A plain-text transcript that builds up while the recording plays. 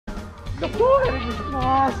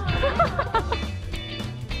Mas!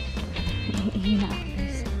 Hihina ako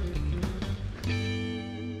guys.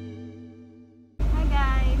 Hi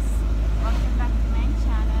guys! Welcome back to my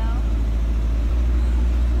channel.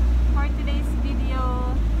 For today's video,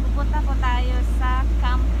 pupunta po tayo sa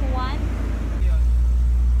Camp 1.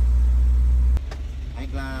 Hi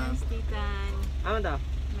Clang! Yes, Titan. Ano daw?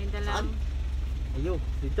 May dalang... Ayo,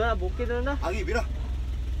 dito na, bukid na na. Agi, bira!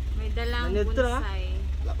 May dalang Nandito na? bonsai.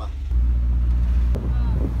 Wala pa.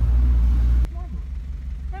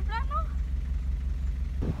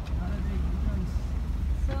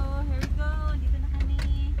 So, here we go. Dito na kami.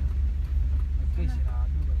 Okay,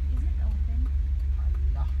 sirado ba? Is it open?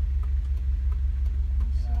 Allah.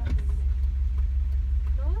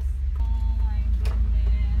 Close? Oh my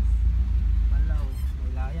goodness. Malaw,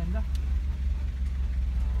 Dahilayan na.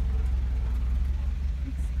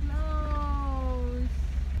 It's closed.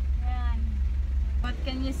 Yan. What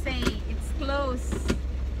can you say? It's closed.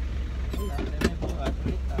 Wala, may buhat.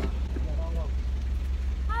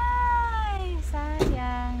 Ay,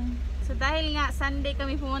 sayang. So dahil nga Sunday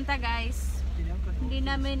kami pumunta guys, hindi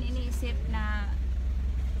namin iniisip na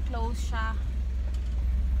close siya.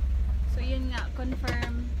 So yun nga,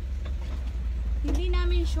 confirm. Hindi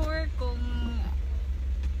namin sure kung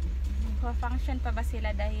function pa ba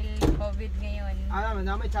sila dahil COVID ngayon. Alam,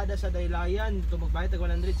 may tsada sa Dahilayan. Ito magbayad tag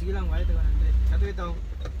 100. Sige lang, bayad tag 100. Kato ito.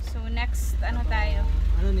 So next, ano tayo?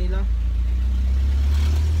 Ano nila?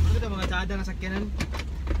 Ano ito, mga tsada na sakyanan?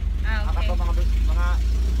 Ah, okay. Ako mga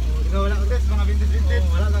Wala, mga vintage.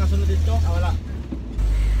 wala na kasunod dito. Wala.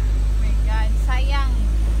 Oh my God, sayang.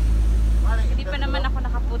 Hindi pa naman ako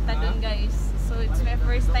nakapunta dun guys. So it's my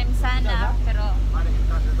first time sana, pero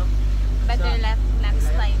better left next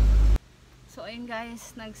time. So ayun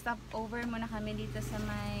guys, nag-stop over muna kami dito sa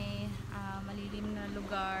may malilim na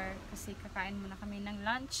lugar kasi kakain muna kami ng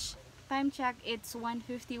lunch. Time check, it's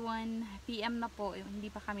 1:51 PM na po. Hindi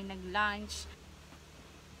pa kami nag-lunch.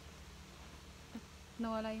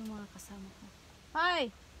 Nawala yung mga kasama ko. Hi!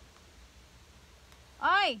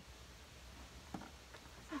 Ay!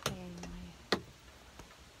 Saan kaya yung mga yun?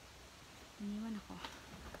 Iniwan ako.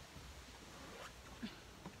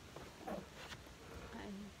 Ay.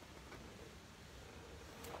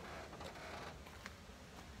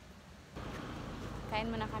 Kain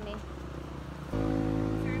muna kami.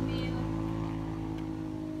 Sir meal.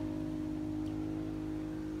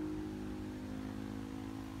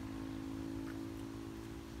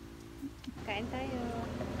 Kain tayo.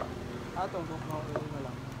 Ato, kung makakawin na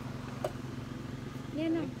lang.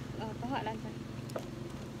 Yan o. Oh, paha lang tayo.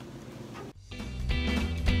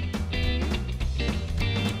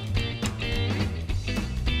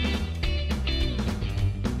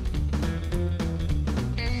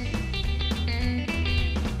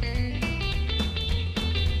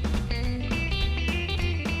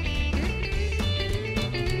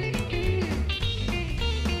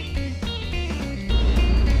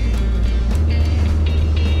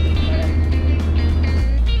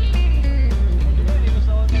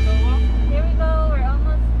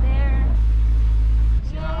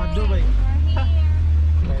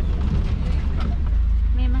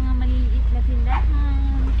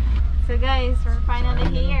 So guys, we're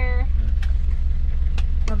finally here.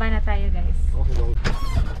 Baba na tayo guys. Okay, go.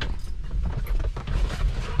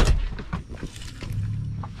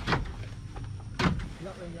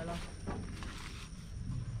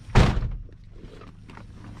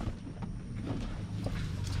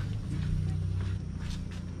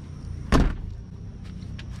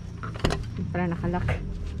 Para nakalock.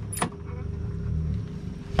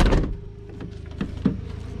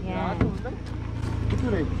 Yan. Ito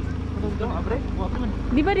rin.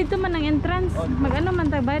 Di ba dito man ang entrance? Mag-ano man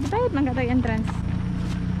tayo? Bayad man ka tayo entrance.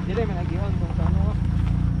 Hindi rin, may nag-ihon kung sa ano.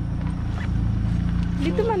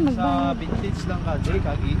 Dito man Sa magbayad. vintage lang ka, di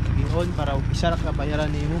kag-ihon para isa lang ka bayaran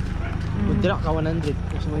nimo. Kung dira ka 100.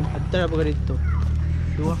 Kasi may adtara ba dito?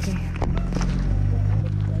 Duwa. Okay.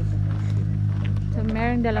 So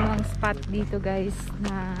merong dalawang spot dito guys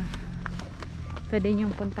na pwede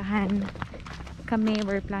niyong puntahan. Kami,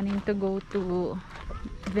 we're planning to go to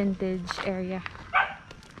vintage area.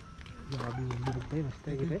 Grabe yung bubog tayo, mas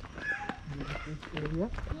tayo kita area.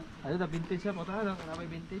 Ano na, vintage na, punta na,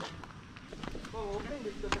 may vintage. Oo, okay,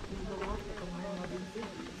 dito sa mga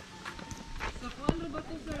vintage. Sa kuan ba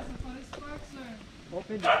to sir? Sa Forest Park sir?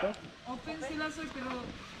 Open dito? Open sila sir pero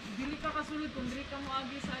dili ka kasulod kung dili ka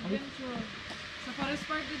moagi sa adventure. Sa Forest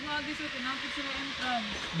Park dito moagi sir, tinapit sila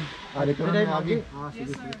entrance. Dito na lagi.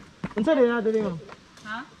 Yes sir. Unsa din na dali mo?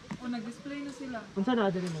 Ha? O nag-display na sila. Unsa na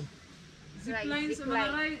dali mo? Ziplines, mga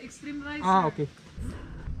ride, extreme rides Ah, sir. okay.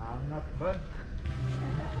 Angat ba?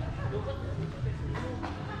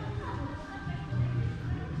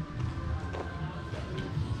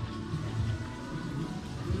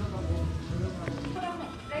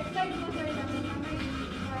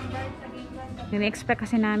 Ini-expect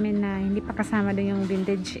kasi namin na hindi pa kasama doon yung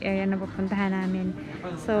vintage area na pupuntahan namin.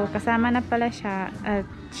 So, kasama na pala siya at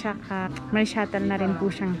saka may shuttle na rin po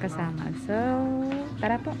siyang kasama. So,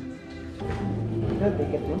 tara po.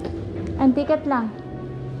 Ticket mo? Ang ticket lang.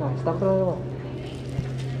 Stop na naman.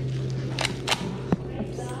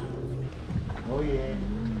 Oh yeah.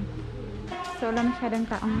 So, wala masyadong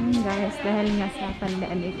taong ngayon guys dahil nga sa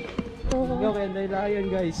pandemic. Yo, kaya Dahilayan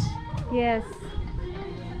guys. Yes.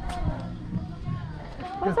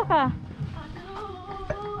 Pasok ka.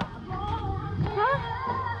 Ha?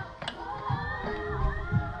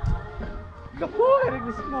 Gapo, Merry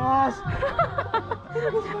Christmas!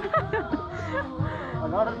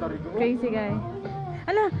 Crazy guy.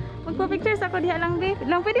 Ala, magpa-pictures ako diha lang be.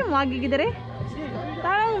 Lang pwede mo agi gid re.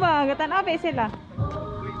 Tarang ba, gatan ape sila.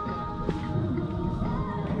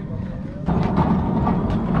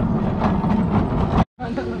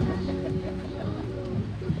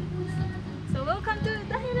 So welcome to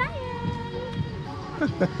Dahilayan.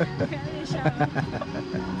 Kaya siya.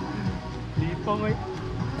 Lipong eh.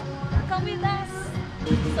 Come with us.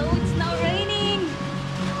 So it's now raining.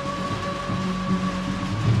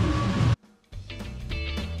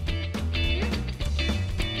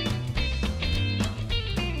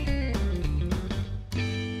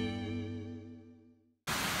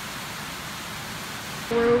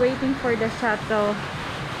 We're waiting for the shuttle.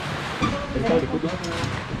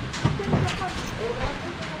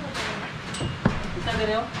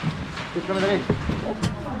 Sit ka na rin.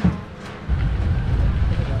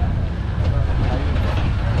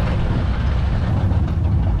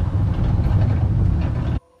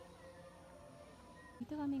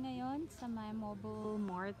 Dito kami ngayon sa my mobile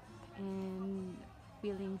mart and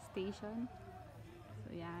filling station.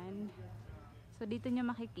 So yan. So dito nyo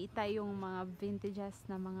makikita yung mga vintages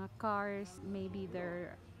na mga cars. Maybe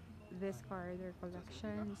this car, their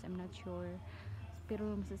collections. I'm not sure. Pero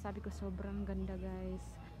masasabi ko sobrang ganda guys.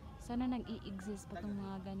 Sana nag-i-exist pa tong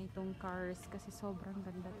mga ganitong cars kasi sobrang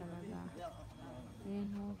ganda talaga. Ayan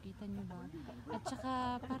o, kita nyo ba? At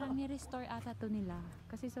saka parang ni-restore ata to nila.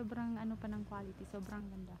 Kasi sobrang ano pa ng quality, sobrang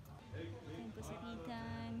ganda. Ayan po si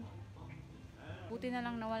Titan. Buti na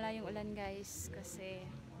lang nawala yung ulan guys kasi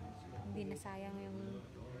hindi na sayang yung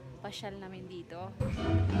pasyal namin dito.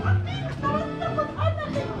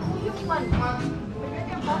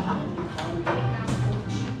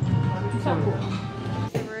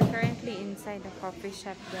 So we're currently inside the coffee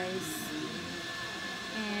shop guys.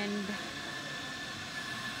 And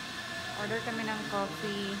order kami ng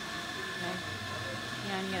coffee.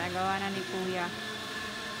 Yan, ginagawa na ni Kuya.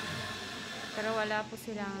 Pero wala po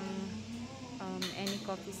silang any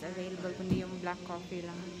coffees available, kundi yung black coffee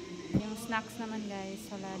lang. Yung snacks naman guys,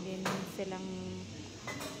 wala din silang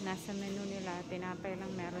nasa menu nila. Tinapay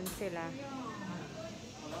lang meron sila.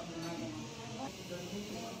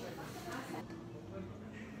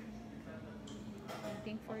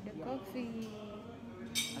 Waiting for the coffee.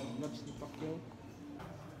 I love the Tokyo.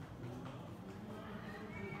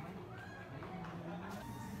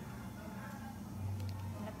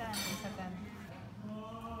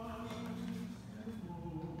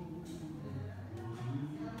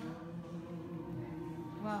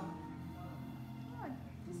 Wow. Oh,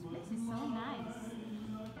 this place is so nice.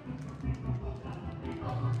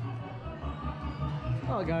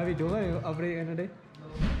 Oh, gabi doon kayo. Abre ano day?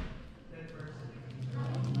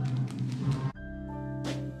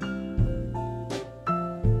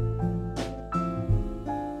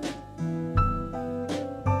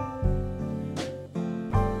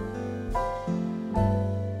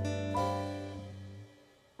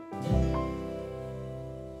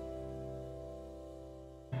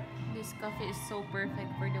 This coffee is so perfect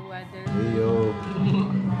for the weather. Yo.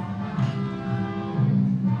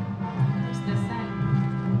 There's the sun.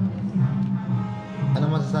 Ano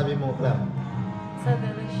masasabi mo, Clang? So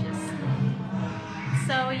delicious.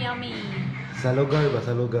 So yummy. Sa lugar ba?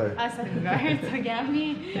 Sa lugar. Sa lugar. So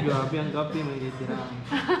yummy. Grabe ang kape, may litirang.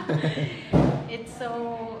 It's so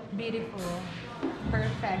beautiful.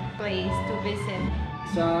 Perfect place to visit.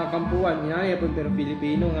 Sa kampuan niya, yapon pero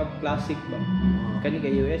Filipino nga classic ba? Kani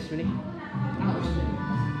kay US mo ni.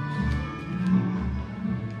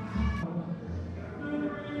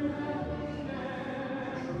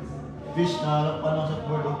 Fish na alam pa lang sa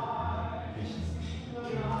board oh. Fish.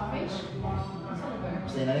 Fish?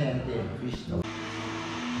 Basta na rin, fish daw.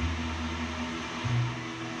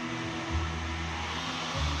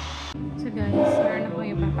 So guys, meron ako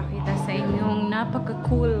yung papakita sa inyong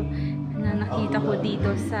napaka-cool na nakita ko dito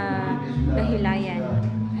sa Dahilayan.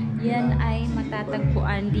 Yan ay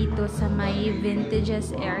matatagpuan dito sa may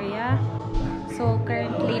vintages area. So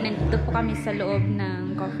currently nandito po kami sa loob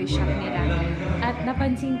ng coffee shop nila. At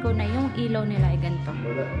napansin ko na yung ilaw nila ay ganito.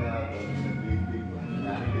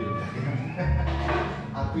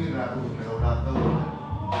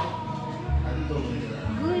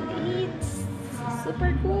 Good eats!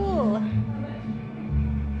 Super cool!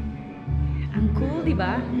 Ang cool, di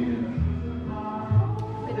ba?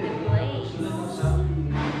 Look at the place.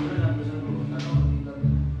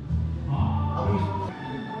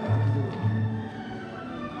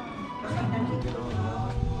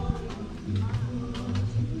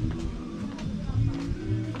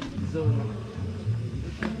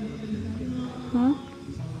 Huh?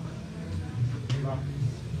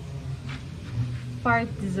 Park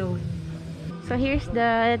zone. So here's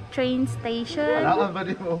the train station.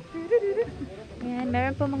 Ayan,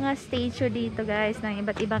 meron po mga statue dito guys ng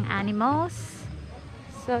iba't ibang animals.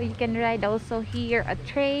 So you can ride also here a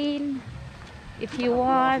train if you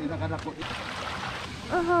want.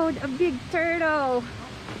 Oh, a big turtle.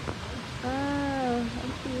 Oh, how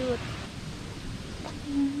cute.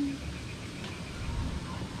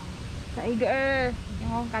 Tiger.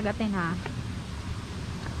 Yung kagatin ha.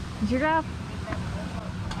 Giraffe.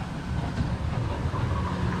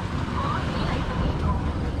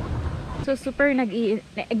 So super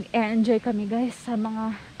nag-enjoy kami guys sa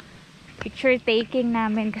mga picture taking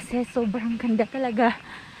namin kasi sobrang ganda talaga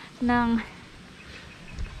ng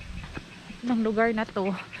lugar na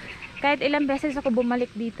to. Kahit ilang beses ako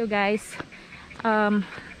bumalik dito guys,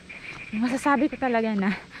 masasabi ko talaga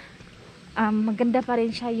na maganda pa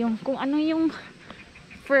rin siya yung kung ano yung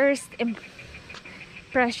first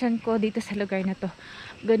impression ko dito sa lugar na to.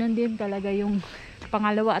 Ganon din talaga yung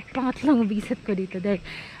pangalawa at pangatlong visit ko dito dahil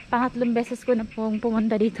pangatlong beses ko na pong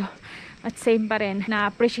pumunta dito at same pa rin,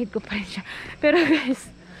 na-appreciate ko pa rin siya. Pero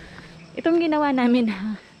guys, itong ginawa namin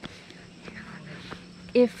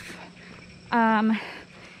if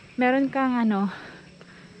meron kang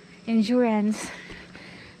endurance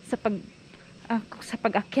sa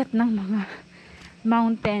pag-akyat ng mga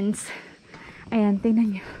mountains, ayan,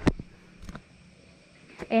 tingnan nyo.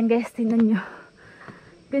 Ayan guys, tingnan nyo.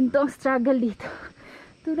 Ganito ang struggle dito.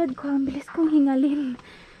 Tulad ko, ang bilis kong hingalin.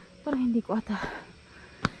 Parang hindi ko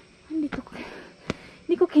hindi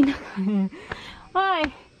ko kinakaya. Ay,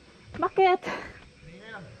 bakit?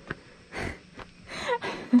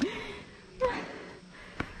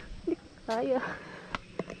 Hindi ko kaya.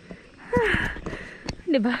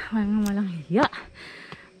 Diba? Walang hiya.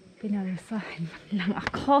 Pinarusahan lang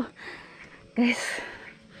ako. Guys,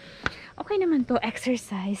 okay naman to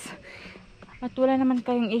exercise. At wala naman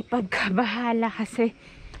kayong ipagkabahala kasi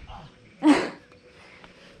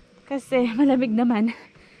malamig naman.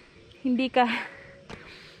 Hindi ka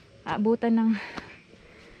aabutan ng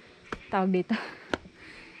tawag dito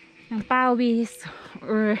ng pawis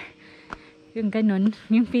or yung ganun,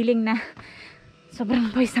 yung feeling na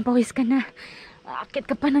sobrang pawis na pawis ka na, aakit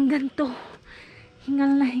ka pa ng ganito,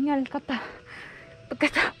 hingal na hingal ka pa,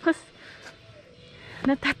 pagkatapos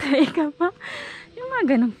natatay ka pa, yung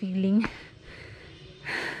mga ganong feeling.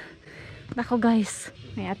 Ako guys,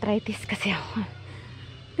 may arthritis kasi ako.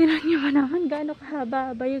 Tingnan nyo ba naman gaano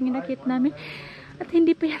kahaba-haba yung inakit namin at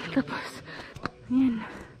hindi pa yan tapos. Ayan.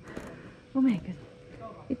 Oh my god,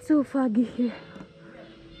 it's so foggy here.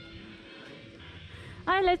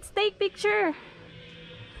 Let's take picture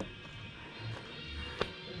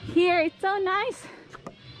here. It's so nice,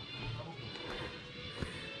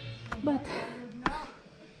 but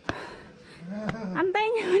antayin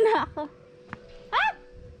nyo na ako.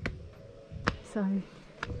 Sorry.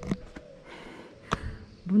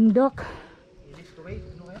 Bundok.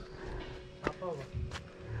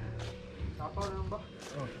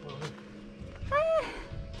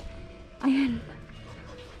 Ayan.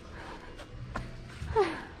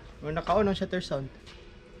 Naka-on ang shutter sound.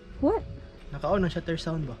 What? Naka-on ang shutter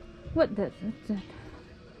sound ba? What's that?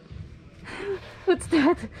 What's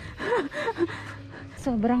that?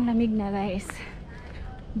 Sobrang lamig na guys.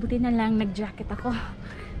 Buti na lang nag-jacket ako.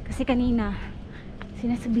 Kasi kanina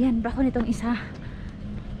sinasabihan pa ako nitong isa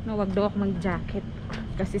na wag daw ako mag-jacket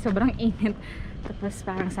kasi sobrang init. Tapos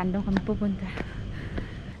parang saan daw kami pupunta.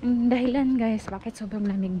 Ang dahilan guys bakit sobrang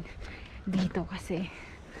lamig dito kasi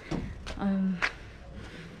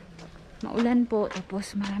maulan po,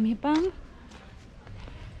 tapos marami pang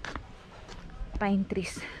pine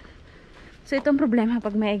trees. So itong problema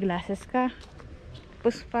pag may eyeglasses ka,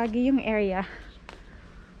 tapos foggy yung area,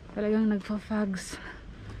 talagang nagfa-fogs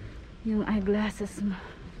yung eyeglasses mo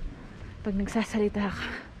pag nagsasalita ka.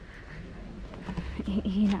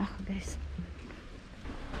 Ihina ako guys.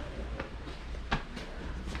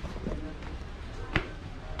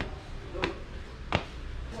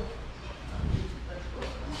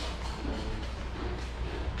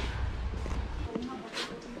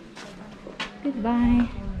 Goodbye.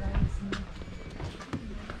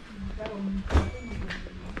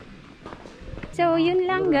 So, yun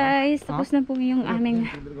lang guys. Tapos na po yung aming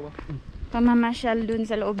pamamasyal dun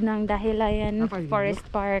sa loob ng Dahilayan Forest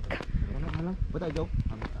Park.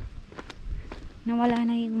 Nawala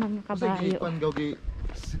na yung mga kabayo.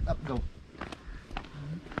 Sit up daw.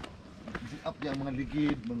 Sit up yung mga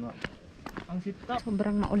ligid, mga... Ang sit-up.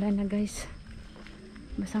 Sobrang maulan na guys.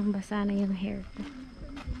 Basang-basa na yung hair ko.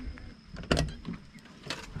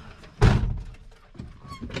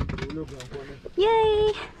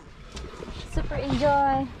 Yay! Super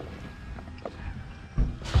enjoy!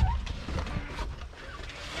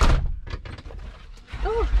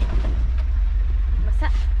 Oh! Basa!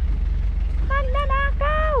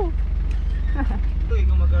 Pandanakaw! Ito,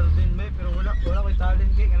 ikaw mag-garden ba? Pero wala ko'y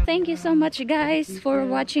talent cake. Thank you so much guys for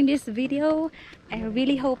watching this video. I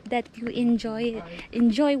really hope that you enjoy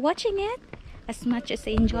watching it as much as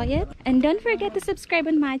I enjoy it. And don't forget to subscribe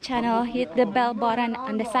on my channel. Hit the bell button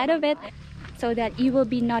on the side of it so that you will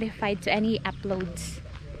be notified to any uploads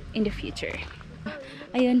in the future.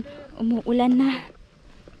 Ayun, umuulan na.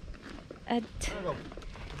 At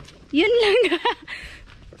yun lang.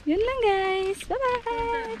 Yun lang guys.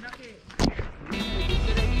 Bye-bye!